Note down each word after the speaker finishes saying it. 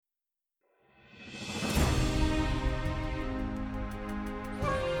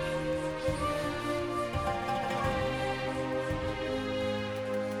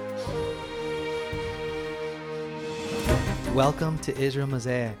Welcome to Israel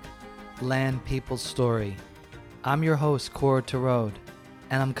Mosaic, Land People's Story. I'm your host, Kor Tarod,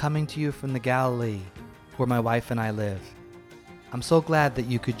 and I'm coming to you from the Galilee, where my wife and I live. I'm so glad that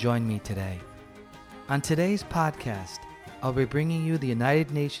you could join me today. On today's podcast, I'll be bringing you the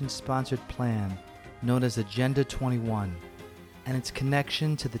United Nations-sponsored plan known as Agenda 21 and its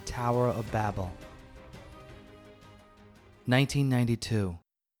connection to the Tower of Babel. 1992.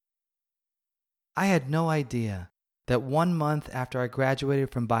 I had no idea that 1 month after I graduated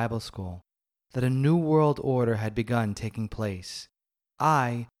from Bible school, that a new world order had begun taking place.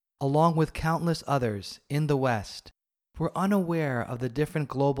 I, along with countless others in the West, were unaware of the different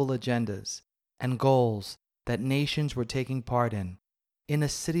global agendas and goals that nations were taking part in a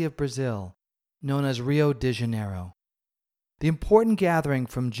city of Brazil known as Rio de Janeiro. The important gathering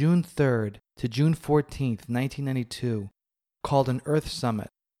from June 3rd to June 14th, 1992, called an Earth Summit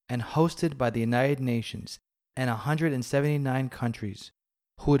and hosted by the United Nations and 179 countries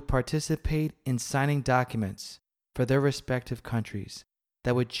who would participate in signing documents for their respective countries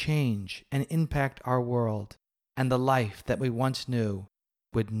that would change and impact our world, and the life that we once knew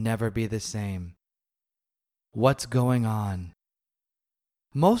would never be the same. What's going on?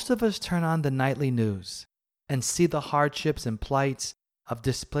 Most of us turn on the nightly news and see the hardships and plights of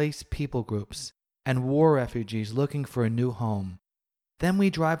displaced people groups and war refugees looking for a new home. Then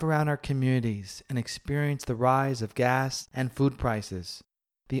we drive around our communities and experience the rise of gas and food prices,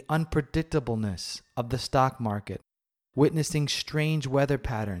 the unpredictableness of the stock market, witnessing strange weather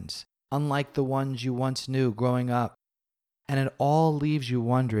patterns unlike the ones you once knew growing up, and it all leaves you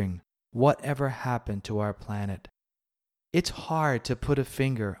wondering whatever happened to our planet. It's hard to put a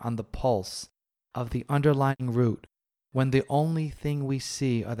finger on the pulse of the underlying root when the only thing we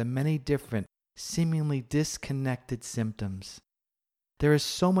see are the many different, seemingly disconnected symptoms. There is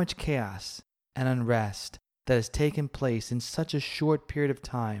so much chaos and unrest that has taken place in such a short period of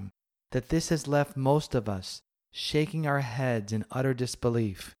time that this has left most of us shaking our heads in utter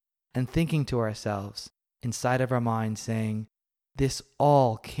disbelief and thinking to ourselves inside of our minds saying, "This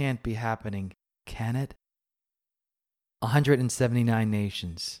all can't be happening, can it?" 179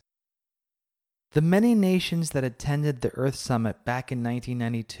 nations. The many nations that attended the Earth Summit back in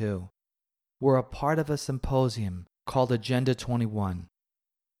 1992 were a part of a symposium called Agenda 21.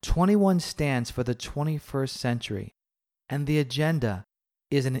 21 stands for the 21st century, and the agenda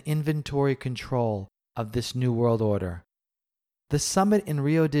is an inventory control of this new world order. The summit in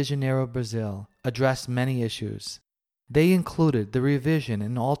Rio de Janeiro, Brazil, addressed many issues. They included the revision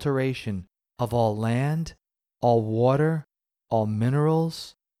and alteration of all land, all water, all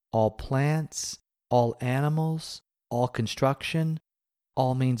minerals, all plants, all animals, all construction,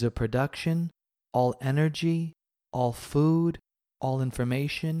 all means of production, all energy, all food, all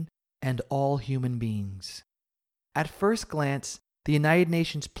information, and all human beings. At first glance, the United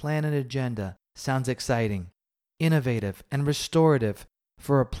Nations plan and agenda sounds exciting, innovative, and restorative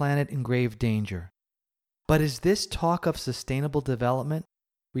for a planet in grave danger. But is this talk of sustainable development,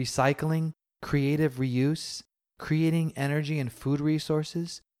 recycling, creative reuse, creating energy and food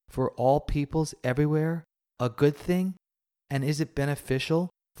resources for all peoples everywhere a good thing? And is it beneficial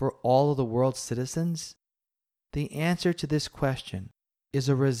for all of the world's citizens? The answer to this question is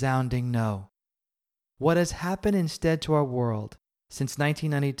a resounding no. What has happened instead to our world since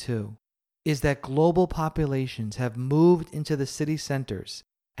 1992 is that global populations have moved into the city centers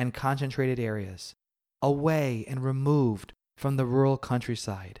and concentrated areas, away and removed from the rural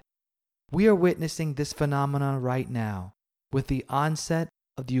countryside. We are witnessing this phenomenon right now with the onset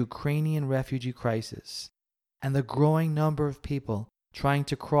of the Ukrainian refugee crisis and the growing number of people trying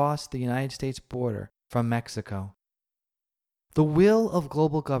to cross the United States border from Mexico. The will of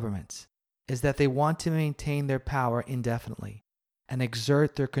global governments is that they want to maintain their power indefinitely and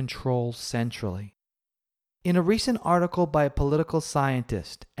exert their control centrally. In a recent article by a political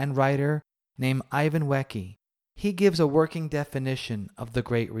scientist and writer named Ivan Wecke, he gives a working definition of the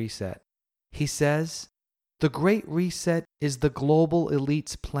Great Reset. He says, "The Great Reset is the global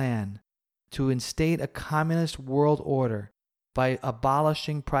elite's plan to instate a communist world order by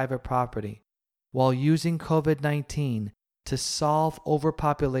abolishing private property while using COVID-19 to solve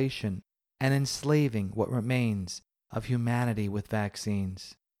overpopulation and enslaving what remains of humanity with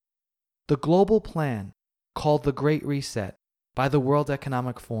vaccines." The global plan, called the Great Reset by the World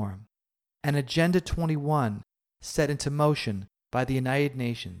Economic Forum, and Agenda 21 set into motion by the United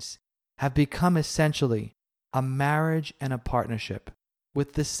Nations, have become essentially a marriage and a partnership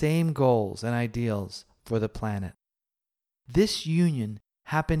with the same goals and ideals for the planet. This union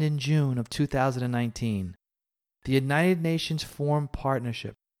happened in June of 2019. The United Nations Forum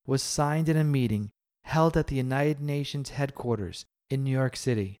Partnership was signed in a meeting held at the United Nations headquarters in New York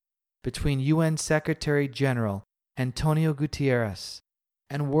City between UN Secretary General Antonio Guterres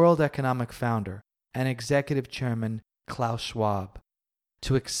and World Economic Founder and Executive Chairman Klaus Schwab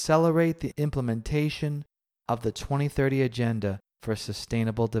to accelerate the implementation of the 2030 Agenda for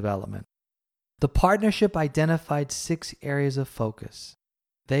Sustainable Development. The partnership identified 6 areas of focus.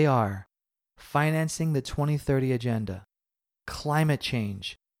 They are financing the 2030 Agenda, climate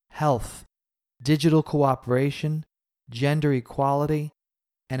change, health, digital cooperation, gender equality,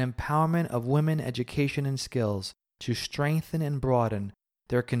 and empowerment of women, education, and skills to strengthen and broaden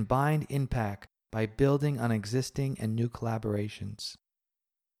their combined impact by building on existing and new collaborations.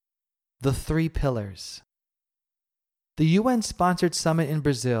 The 3 pillars. The UN-sponsored summit in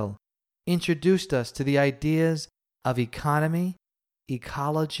Brazil introduced us to the ideas of economy,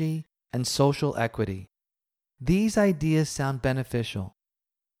 ecology, and social equity. These ideas sound beneficial.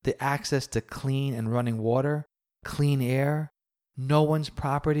 The access to clean and running water, clean air, no one's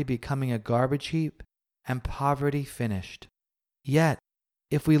property becoming a garbage heap, and poverty finished. Yet,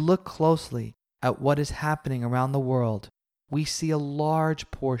 if we look closely at what is happening around the world, we see a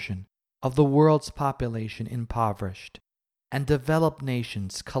large portion of the world's population impoverished and developed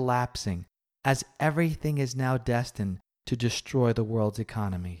nations collapsing as everything is now destined to destroy the world's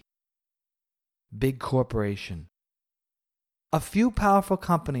economy. Big corporation. A few powerful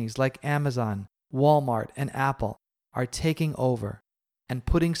companies like Amazon, Walmart, and Apple are taking over and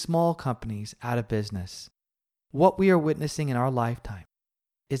putting small companies out of business. What we are witnessing in our lifetime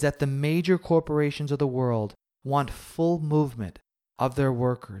is that the major corporations of the world want full movement of their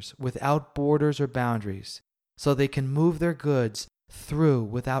workers without borders or boundaries, so they can move their goods through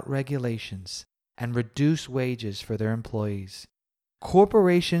without regulations and reduce wages for their employees.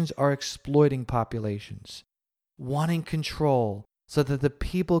 Corporations are exploiting populations, wanting control so that the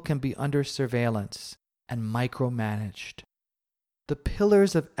people can be under surveillance and micromanaged. The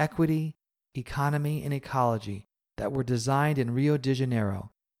pillars of equity, economy, and ecology that were designed in Rio de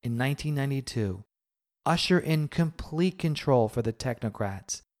Janeiro in 1992 usher in complete control for the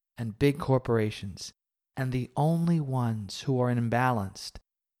technocrats and big corporations, and the only ones who are imbalanced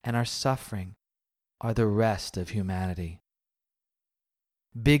and are suffering are the rest of humanity.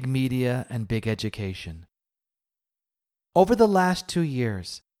 Big media and big education. Over the last 2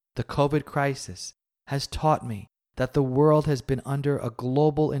 years, the COVID crisis has taught me that the world has been under a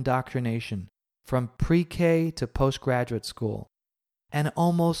global indoctrination from pre-K to postgraduate school, and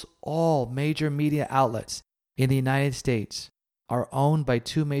almost all major media outlets in the United States are owned by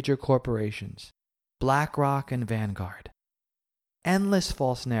 2 major corporations, BlackRock and Vanguard. Endless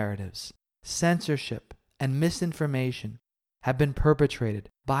false narratives, censorship, and misinformation have been perpetrated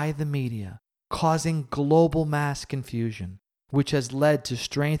by the media, causing global mass confusion, which has led to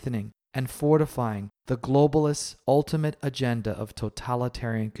strengthening and fortifying the globalists' ultimate agenda of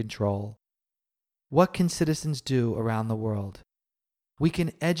totalitarian control. What can citizens do around the world? We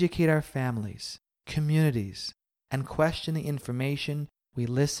can educate our families, communities, and question the information we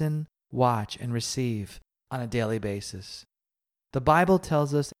listen, watch, and receive on a daily basis. The Bible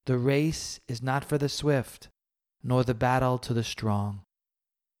tells us the race is not for the swift, nor the battle to the strong.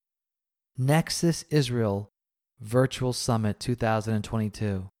 Nexus Israel Virtual Summit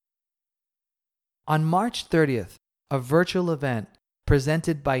 2022. On March 30th, a virtual event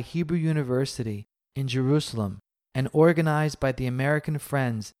presented by Hebrew University in Jerusalem and organized by the American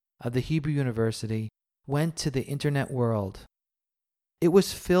Friends of the Hebrew University went to the internet world. It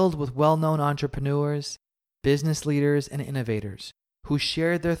was filled with well-known entrepreneurs, business leaders, and innovators who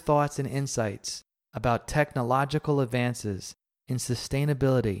shared their thoughts and insights about technological advances in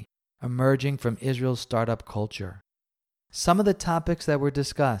sustainability emerging from Israel's startup culture. Some of the topics that were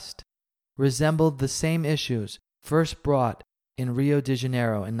discussed resembled the same issues first brought in Rio de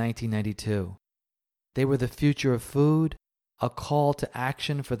Janeiro in 1992. They were the future of food, a call to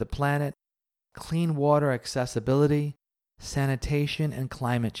action for the planet, clean water accessibility, sanitation, and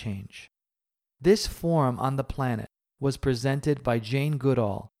climate change. This forum on the planet was presented by Jane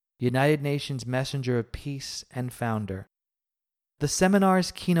Goodall, United Nations Messenger of Peace and founder. The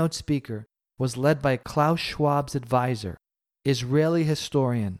seminar's keynote speaker was led by Klaus Schwab's advisor, Israeli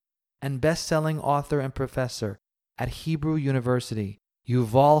historian, and best-selling author and professor at Hebrew University,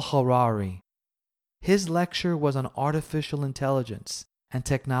 Yuval Harari. His lecture was on artificial intelligence and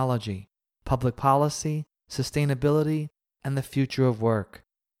technology, public policy, sustainability, and the future of work.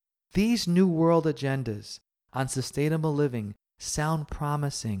 These New World agendas on sustainable living sound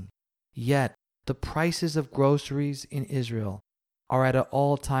promising, yet the prices of groceries in Israel are at an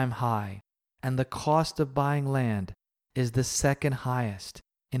all-time high, and the cost of buying land is the second highest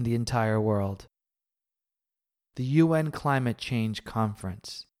in the entire world. the UN Climate Change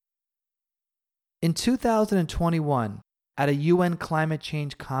Conference. In 2021, at a UN Climate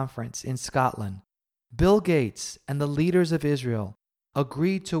Change Conference in Scotland, Bill Gates and the leaders of Israel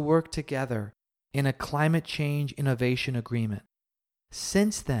agreed to work together in a climate change innovation agreement.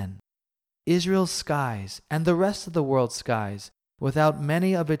 Since then, Israel's skies and the rest of the world's skies, without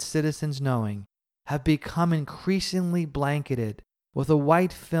many of its citizens knowing, have become increasingly blanketed with a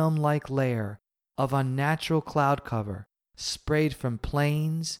white film-like layer of unnatural cloud cover sprayed from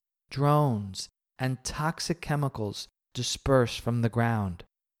planes, drones, and toxic chemicals dispersed from the ground.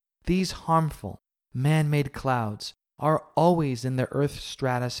 These harmful, man-made clouds are always in the Earth's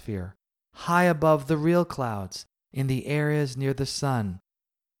stratosphere, high above the real clouds in the areas near the sun.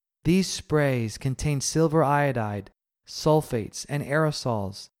 These sprays contain silver iodide, sulfates, and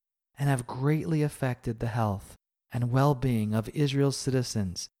aerosols, and have greatly affected the health and well-being of Israel's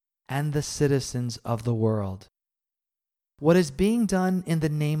citizens and the citizens of the world. What is being done in the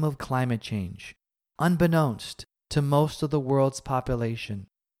name of climate change, unbeknownst to most of the world's population,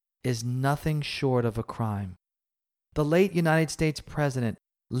 is nothing short of a crime. The late United States President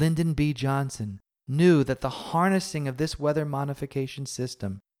Lyndon B. Johnson knew that the harnessing of this weather modification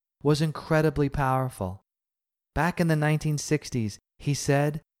system was incredibly powerful. Back in the 1960s, he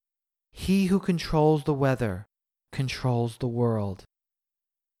said, "He who controls the weather controls the world."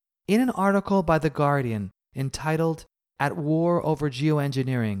 In an article by The Guardian entitled "At War Over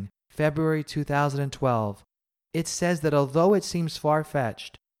Geoengineering," February 2012, it says that although it seems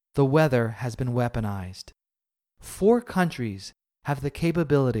far-fetched, the weather has been weaponized. 4 countries have the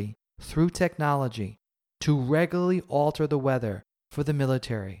capability, through technology, to regularly alter the weather for the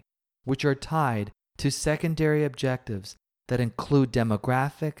military, which are tied to secondary objectives that include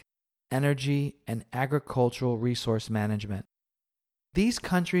demographic, energy, and agricultural resource management. These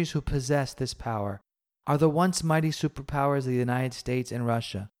countries who possess this power are the once mighty superpowers of the United States and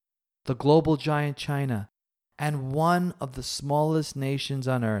Russia, the global giant China, and one of the smallest nations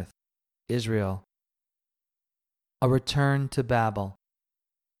on earth, Israel. A return to Babel.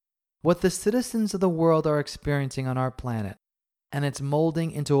 What the citizens of the world are experiencing on our planet and its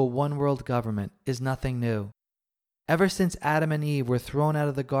molding into a one-world government is nothing new. Ever since Adam and Eve were thrown out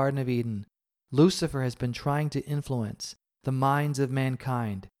of the Garden of Eden, Lucifer has been trying to influence the minds of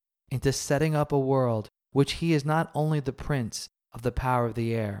mankind into setting up a world which he is not only the prince of the power of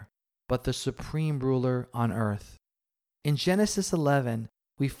the air, but the supreme ruler on earth. In Genesis 11,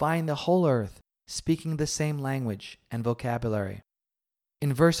 we find the whole earth speaking the same language and vocabulary.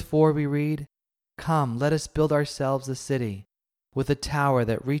 In verse 4 we read, "Come, let us build ourselves a city, with a tower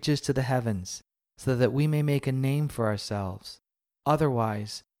that reaches to the heavens, so that we may make a name for ourselves.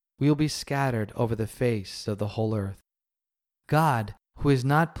 Otherwise, we will be scattered over the face of the whole earth." God, who is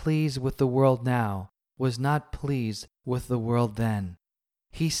not pleased with the world now, was not pleased with the world then.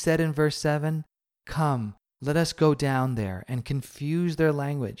 He said in verse 7, "Come, let us go down there and confuse their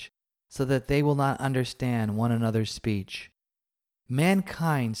language, so that they will not understand one another's speech."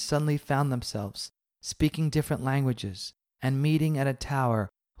 Mankind suddenly found themselves speaking different languages and meeting at a tower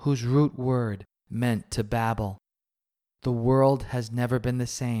whose root word meant to babble. The world has never been the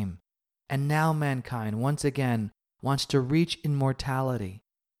same, and now mankind once again wants to reach immortality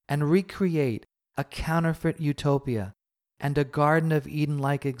and recreate a counterfeit utopia and a Garden of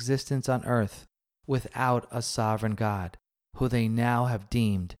Eden-like existence on earth without a sovereign God, who they now have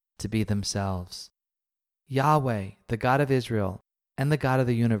deemed to be themselves. Yahweh, the God of Israel and the God of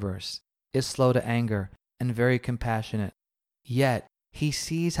the universe, is slow to anger and very compassionate, yet he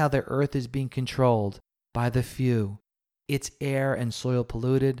sees how the earth is being controlled by the few, its air and soil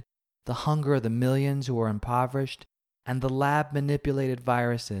polluted, the hunger of the millions who are impoverished, and the lab-manipulated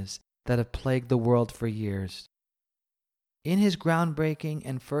viruses that have plagued the world for years. In his groundbreaking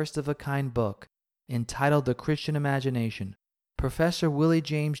and first-of-a-kind book, entitled The Christian Imagination, Professor Willie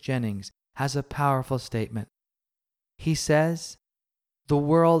James Jennings has a powerful statement. He says, "The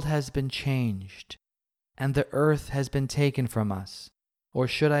world has been changed, and the earth has been taken from us, or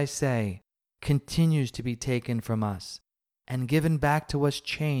should I say, continues to be taken from us, and given back to us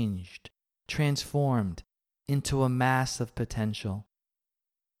changed, transformed into a mass of potential."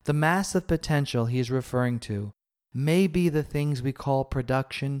 The mass of potential he is referring to may be the things we call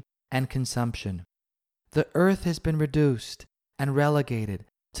production and consumption. The earth has been reduced and relegated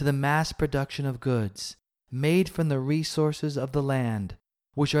to the mass production of goods made from the resources of the land,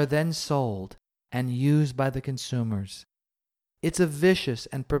 which are then sold and used by the consumers. It's a vicious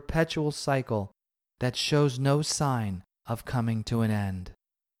and perpetual cycle that shows no sign of coming to an end.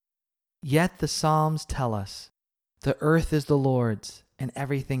 Yet the Psalms tell us, the earth is the Lord's and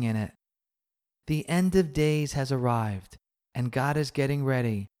everything in it. The end of days has arrived, and God is getting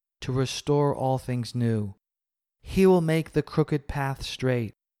ready to restore all things new. He will make the crooked path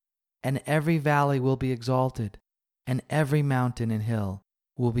straight, and every valley will be exalted, and every mountain and hill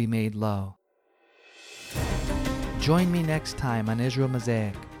will be made low. Join me next time on Israel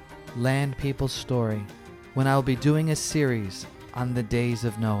Mosaic, Land People's Story, when I will be doing a series on the days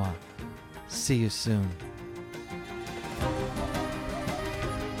of Noah. See you soon.